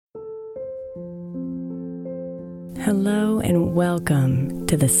Hello and welcome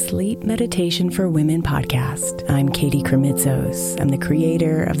to the Sleep Meditation for Women podcast. I'm Katie Kremitzos. I'm the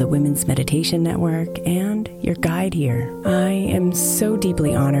creator of the Women's Meditation Network and your guide here. I am so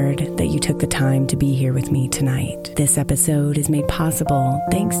deeply honored that you took the time to be here with me tonight. This episode is made possible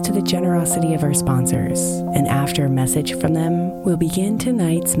thanks to the generosity of our sponsors. And after a message from them, we'll begin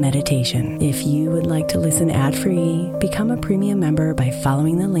tonight's meditation. If you would like to listen ad-free, become a premium member by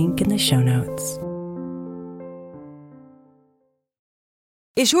following the link in the show notes.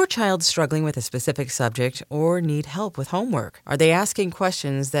 Is your child struggling with a specific subject or need help with homework? Are they asking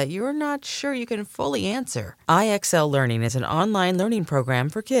questions that you're not sure you can fully answer? IXL Learning is an online learning program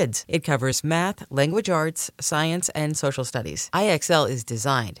for kids. It covers math, language arts, science, and social studies. IXL is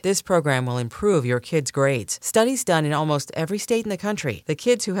designed. This program will improve your kids' grades. Studies done in almost every state in the country. The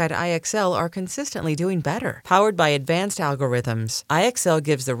kids who had IXL are consistently doing better. Powered by advanced algorithms, IXL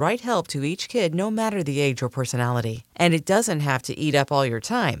gives the right help to each kid no matter the age or personality. And it doesn't have to eat up all your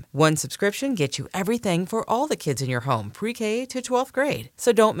time. One subscription gets you everything for all the kids in your home, pre-K to 12th grade.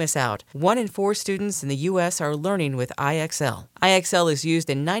 So don't miss out. 1 in 4 students in the U.S. are learning with IXL. IXL is used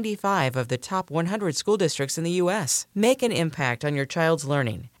in 95 of the top 100 school districts in the U.S. Make an impact on your child's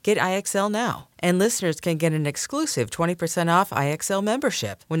learning. Get IXL now. And listeners can get an exclusive 20% off IXL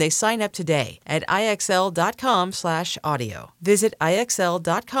membership when they sign up today at IXL.com/audio. Visit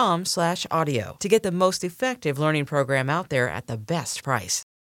IXL.com/audio to get the most effective learning program out there at the best price.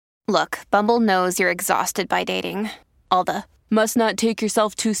 Look, Bumble knows you're exhausted by dating. All the, must not take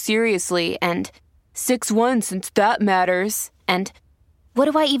yourself too seriously, and 6'1" since that matters, and what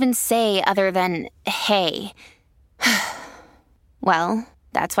do I even say other than, hey? Well,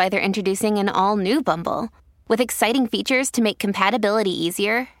 that's why they're introducing an all-new Bumble, with exciting features to make compatibility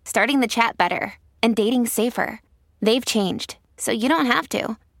easier, starting the chat better, and dating safer. They've changed, so you don't have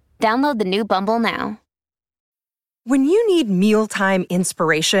to. Download the new Bumble now. When you need mealtime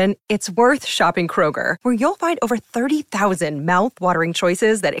inspiration, it's worth shopping Kroger, where you'll find over 30,000 mouth-watering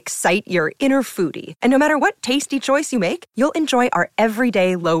choices that excite your inner foodie. And no matter what tasty choice you make, you'll enjoy our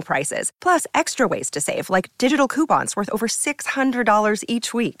everyday low prices, plus extra ways to save, like digital coupons worth over $600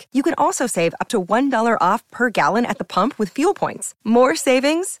 each week. You can also save up to $1 off per gallon at the pump with fuel points. More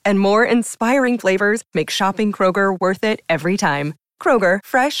savings and more inspiring flavors make shopping Kroger worth it every time. Kroger,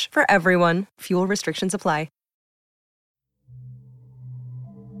 fresh for everyone. Fuel restrictions apply.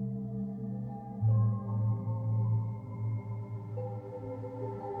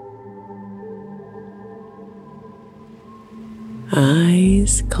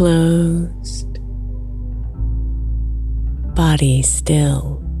 Eyes closed, body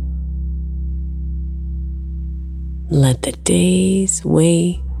still. Let the day's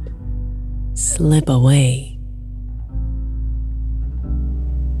weight slip away.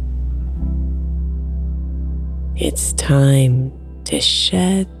 It's time to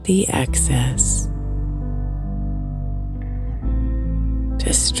shed the excess,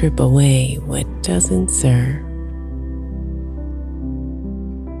 to strip away what doesn't serve.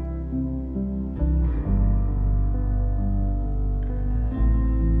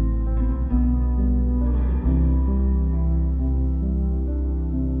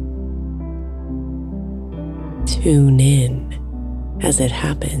 Tune in as it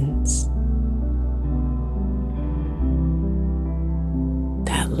happens.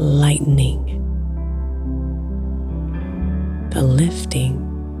 That lightening, the lifting,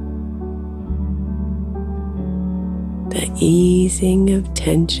 the easing of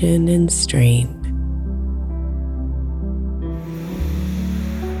tension and strain.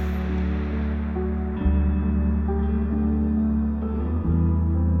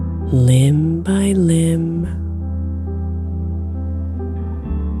 Limb by limb,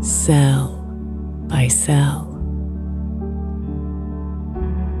 cell by cell,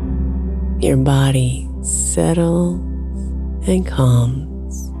 your body settles and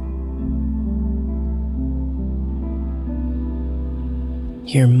calms.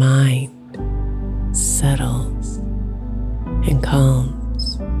 Your mind settles and calms.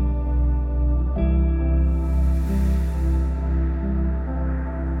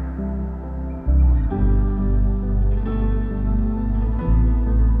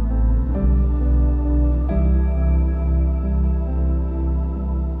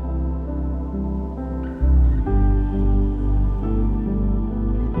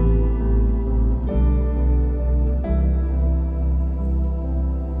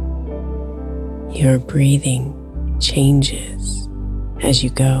 Your breathing changes as you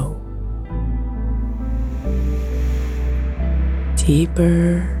go.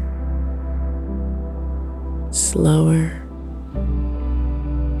 Deeper, slower,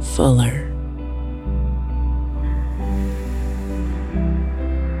 fuller.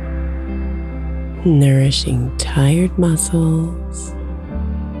 nourishing tired muscles,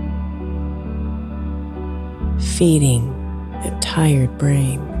 feeding a tired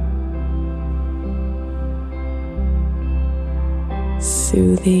brain,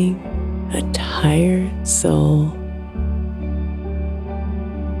 soothing a tired soul,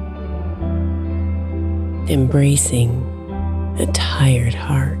 embracing a tired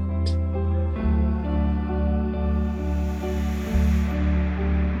heart.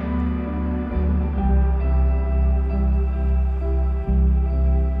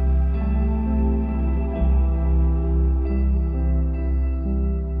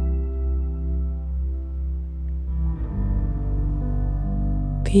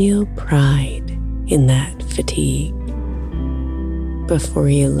 Feel pride in that fatigue before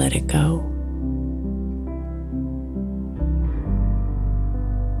you let it go.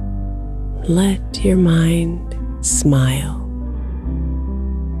 Let your mind smile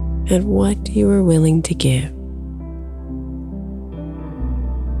at what you are willing to give,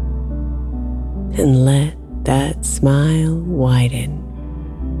 and let that smile widen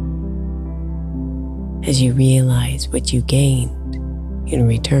as you realize what you gained in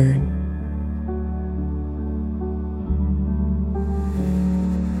return.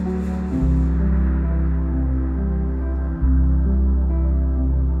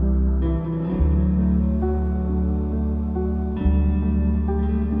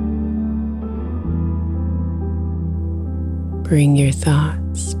 Bring your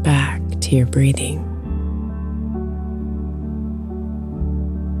thoughts back to your breathing,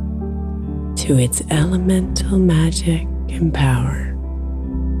 to its elemental magic and power.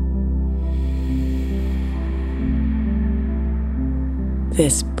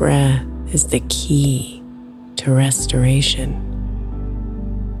 This breath is the key to restoration,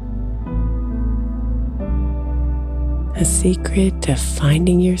 a secret to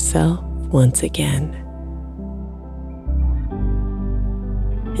finding yourself once again,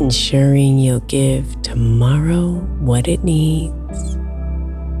 ensuring you'll give tomorrow what it needs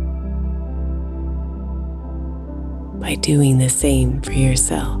by doing the same for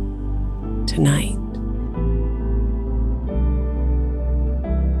yourself tonight.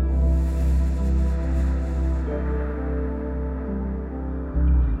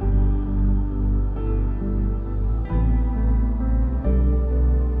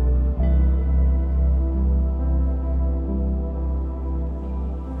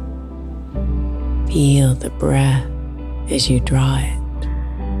 Feel the breath as you draw it,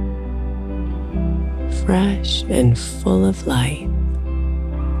 fresh and full of life.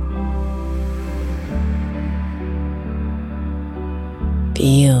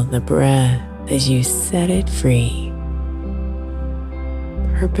 Feel the breath as you set it free,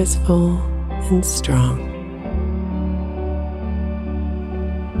 purposeful and strong.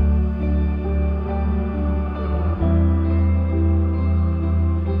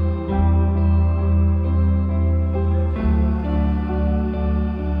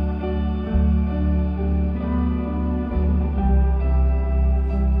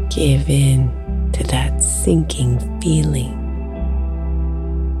 Give in to that sinking feeling,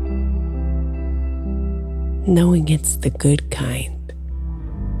 knowing it's the good kind,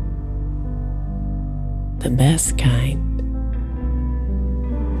 the best kind,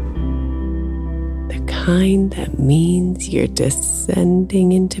 the kind that means you're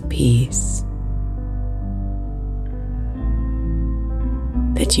descending into peace,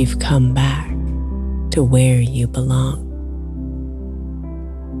 that you've come back to where you belong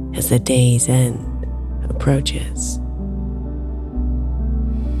as the day's end approaches.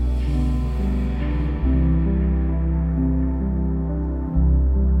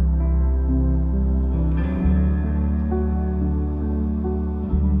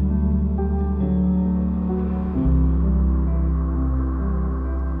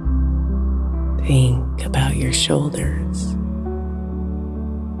 Think about your shoulders,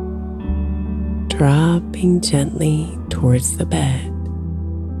 dropping gently towards the bed.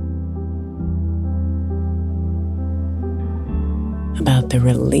 About the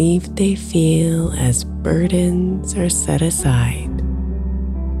relief they feel as burdens are set aside.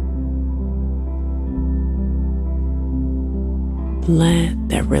 Let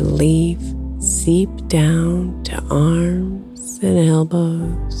that relief seep down to arms and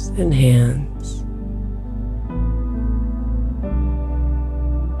elbows and hands.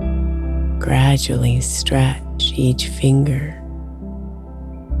 Gradually stretch each finger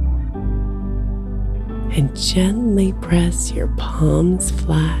and gently press your palms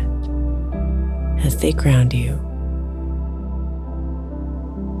flat as they ground you.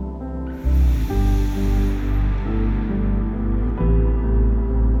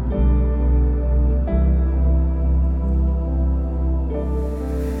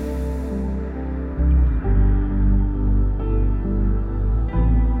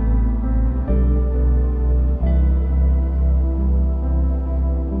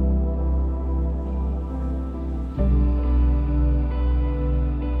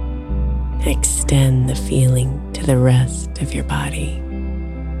 extend the feeling to the rest of your body,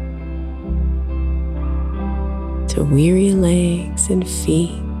 to weary legs and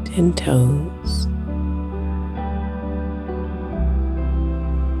feet and toes.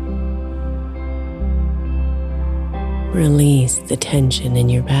 Release the tension in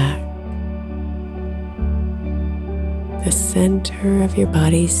your back, the center of your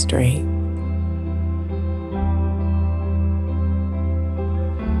body's strength.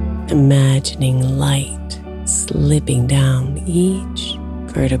 Imagining light slipping down each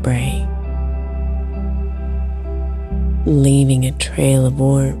vertebrae, leaving a trail of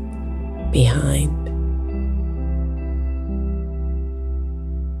warmth behind.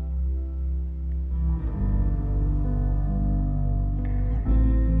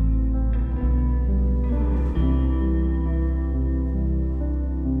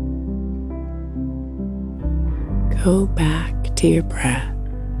 Go back to your breath.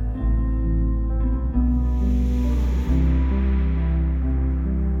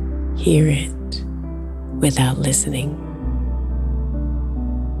 Hear it without listening.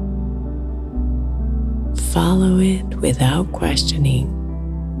 Follow it without questioning.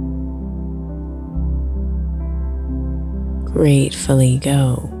 Gratefully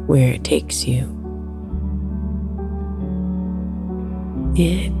go where it takes you.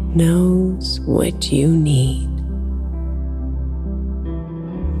 It knows what you need.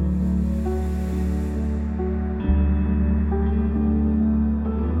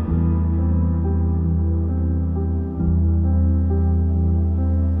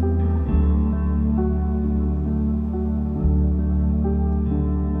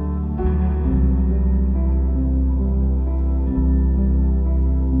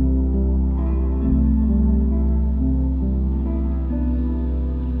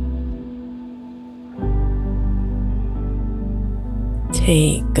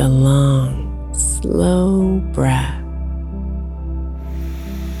 Take a long, slow breath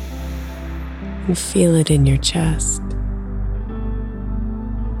and feel it in your chest.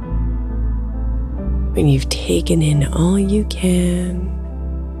 When you've taken in all you can,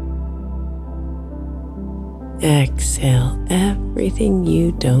 exhale everything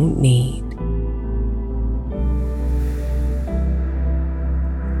you don't need.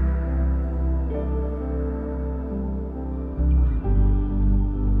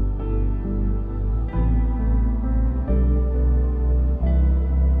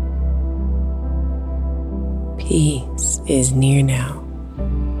 Peace is near now,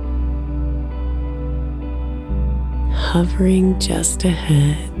 hovering just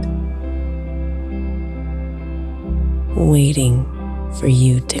ahead, waiting for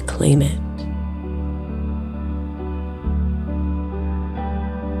you to claim it.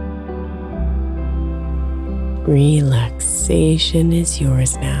 Relaxation is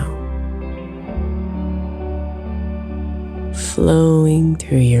yours now, flowing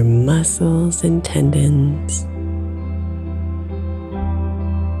through your muscles and tendons,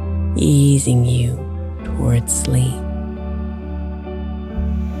 easing you towards sleep.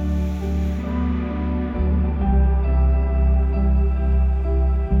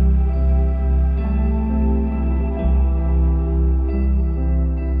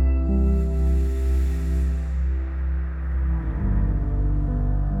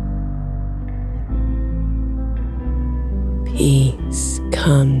 Peace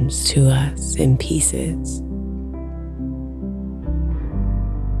comes to us in pieces.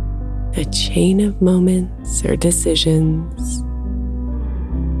 A chain of moments or decisions,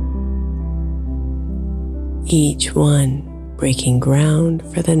 each one breaking ground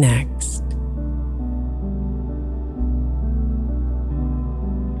for the next.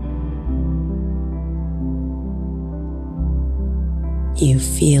 You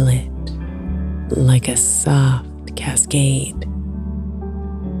feel it like a soft cascade,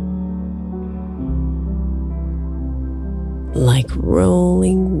 like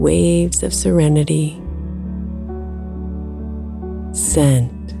rolling waves of serenity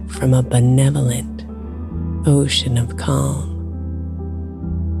sent from a benevolent ocean of calm.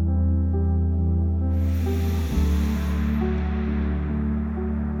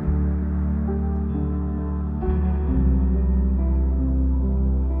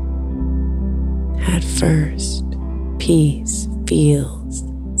 At first, peace feels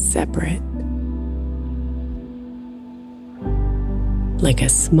separate, like a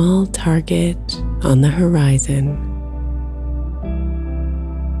small target on the horizon.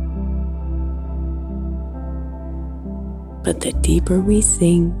 But the deeper we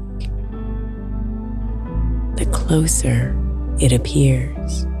sink, the closer it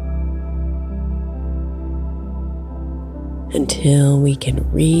appears. until we can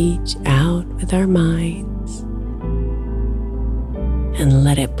reach out with our minds and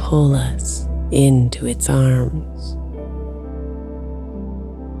let it pull us into its arms.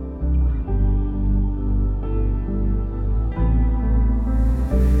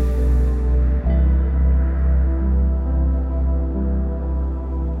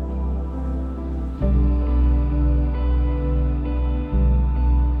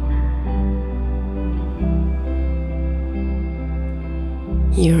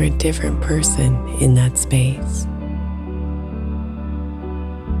 You're a different person in that space.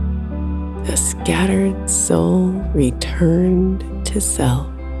 A scattered soul returned to self.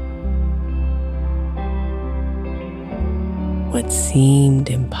 What seemed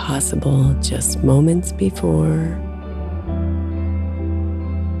impossible just moments before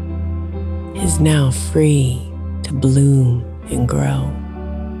is now free to bloom and grow.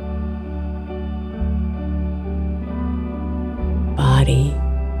 Body,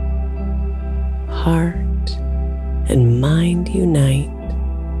 heart, and mind unite.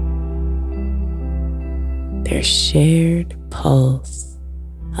 Their shared pulse,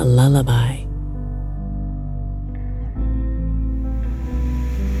 a lullaby.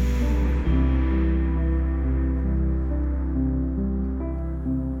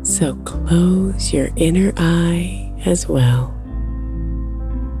 So close your inner eye as well.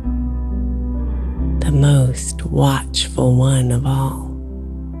 The most watchful one of all.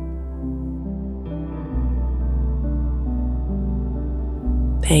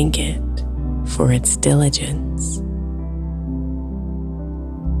 Thank it for its diligence,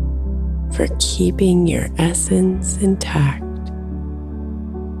 for keeping your essence intact,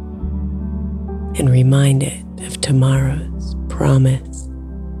 and remind it of tomorrow's promise,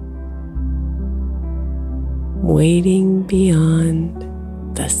 waiting beyond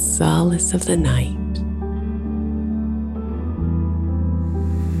the solace of the night.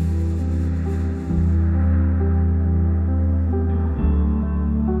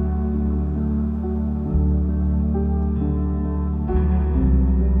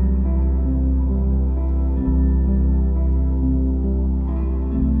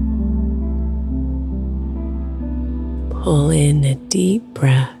 Pull in a deep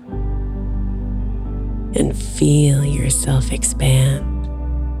breath and feel yourself expand.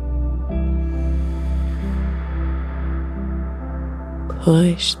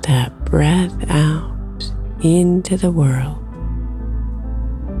 Push that breath out into the world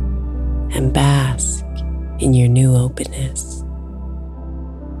and bask in your new openness.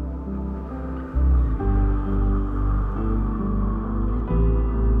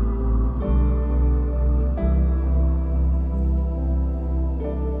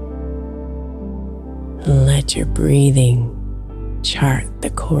 Let your breathing chart the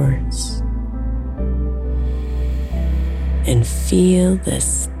course and feel the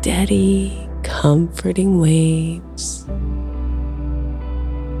steady, comforting waves.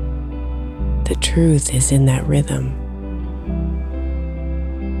 The truth is in that rhythm,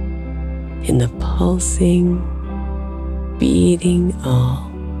 in the pulsing, beating all,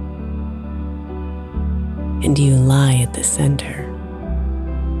 and you lie at the center.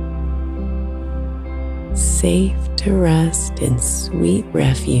 Safe to rest in sweet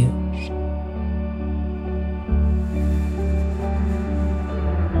refuge.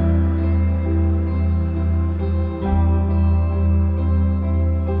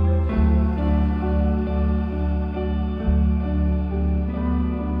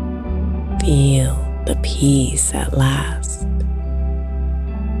 Feel the peace at last.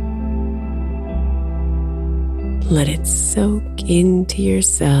 Let it soak into your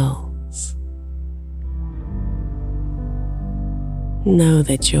cells. Know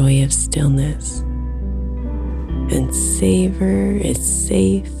the joy of stillness and savor its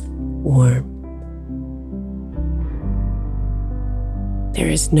safe warmth. There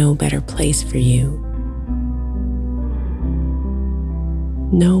is no better place for you.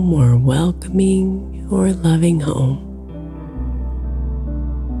 No more welcoming or loving home.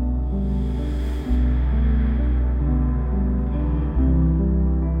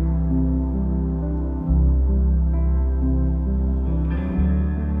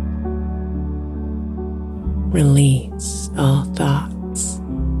 Release all thoughts.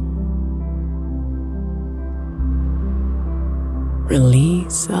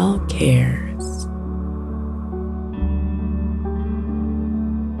 Release all cares.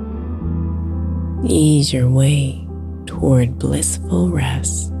 Ease your way toward blissful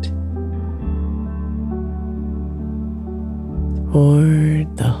rest,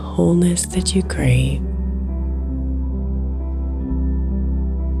 toward the wholeness that you crave.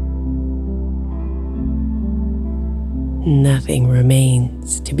 Nothing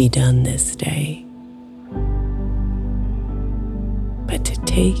remains to be done this day but to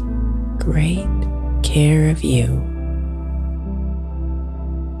take great care of you.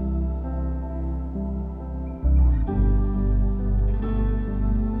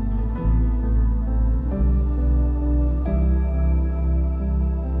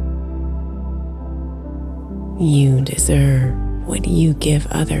 You deserve what you give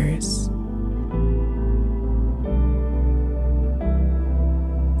others.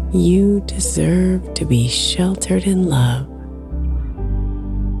 You deserve to be sheltered in love.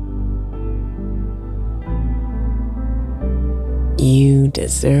 You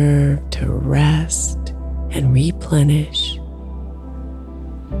deserve to rest and replenish,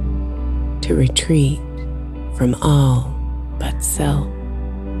 to retreat from all but self.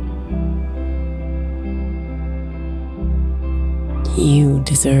 You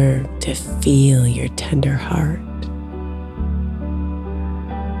deserve to feel your tender heart,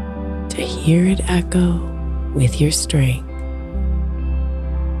 to hear it echo with your strength.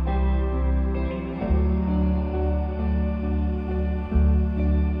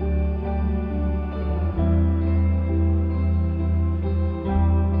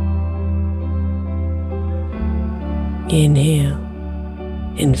 Inhale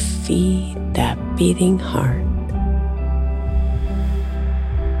and feed that beating heart.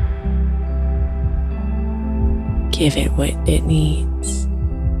 Give it what it needs.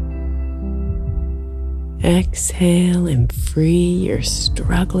 Exhale and free your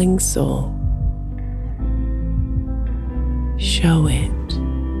struggling soul. Show it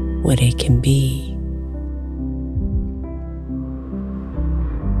what it can be.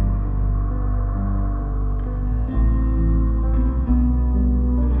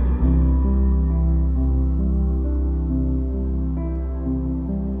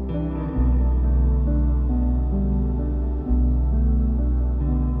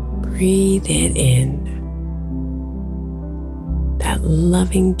 Breathe it in, that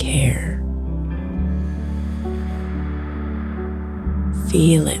loving care.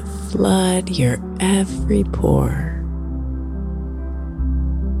 Feel it flood your every pore.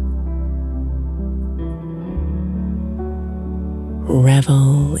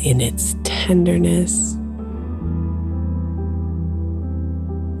 Revel in its tenderness.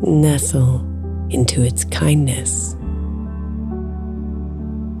 Nestle into its kindness.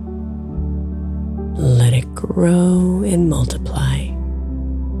 Let it grow and multiply.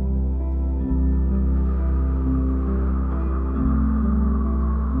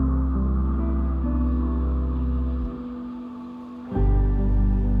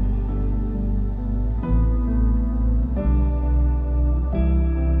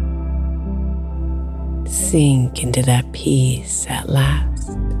 Sink into that peace at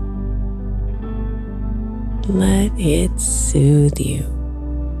last. Let it soothe you,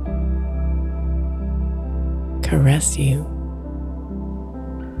 caress you,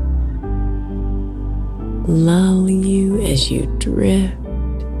 lull you as you drift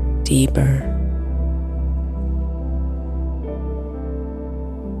deeper.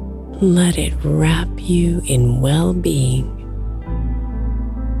 Let it wrap you in well-being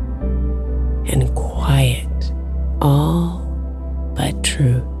and quiet all but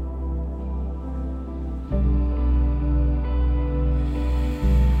truth.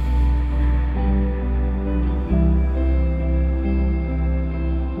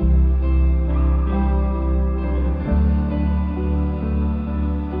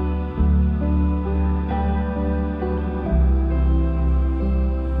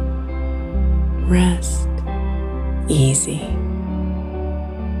 Rest easy.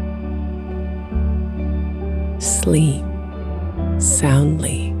 Sleep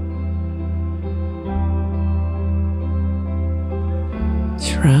soundly.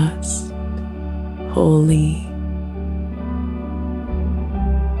 Trust wholly.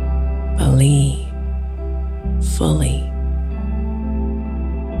 Believe fully.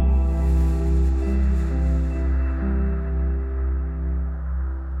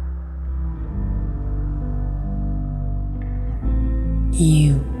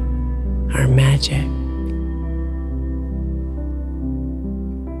 You are magic.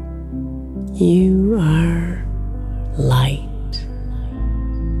 You are light.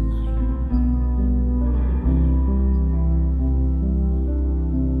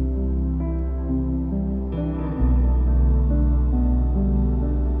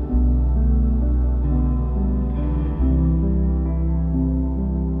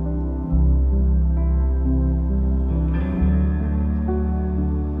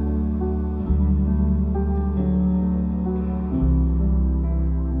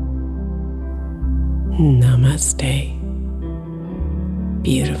 Namaste.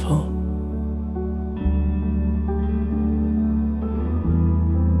 beautiful.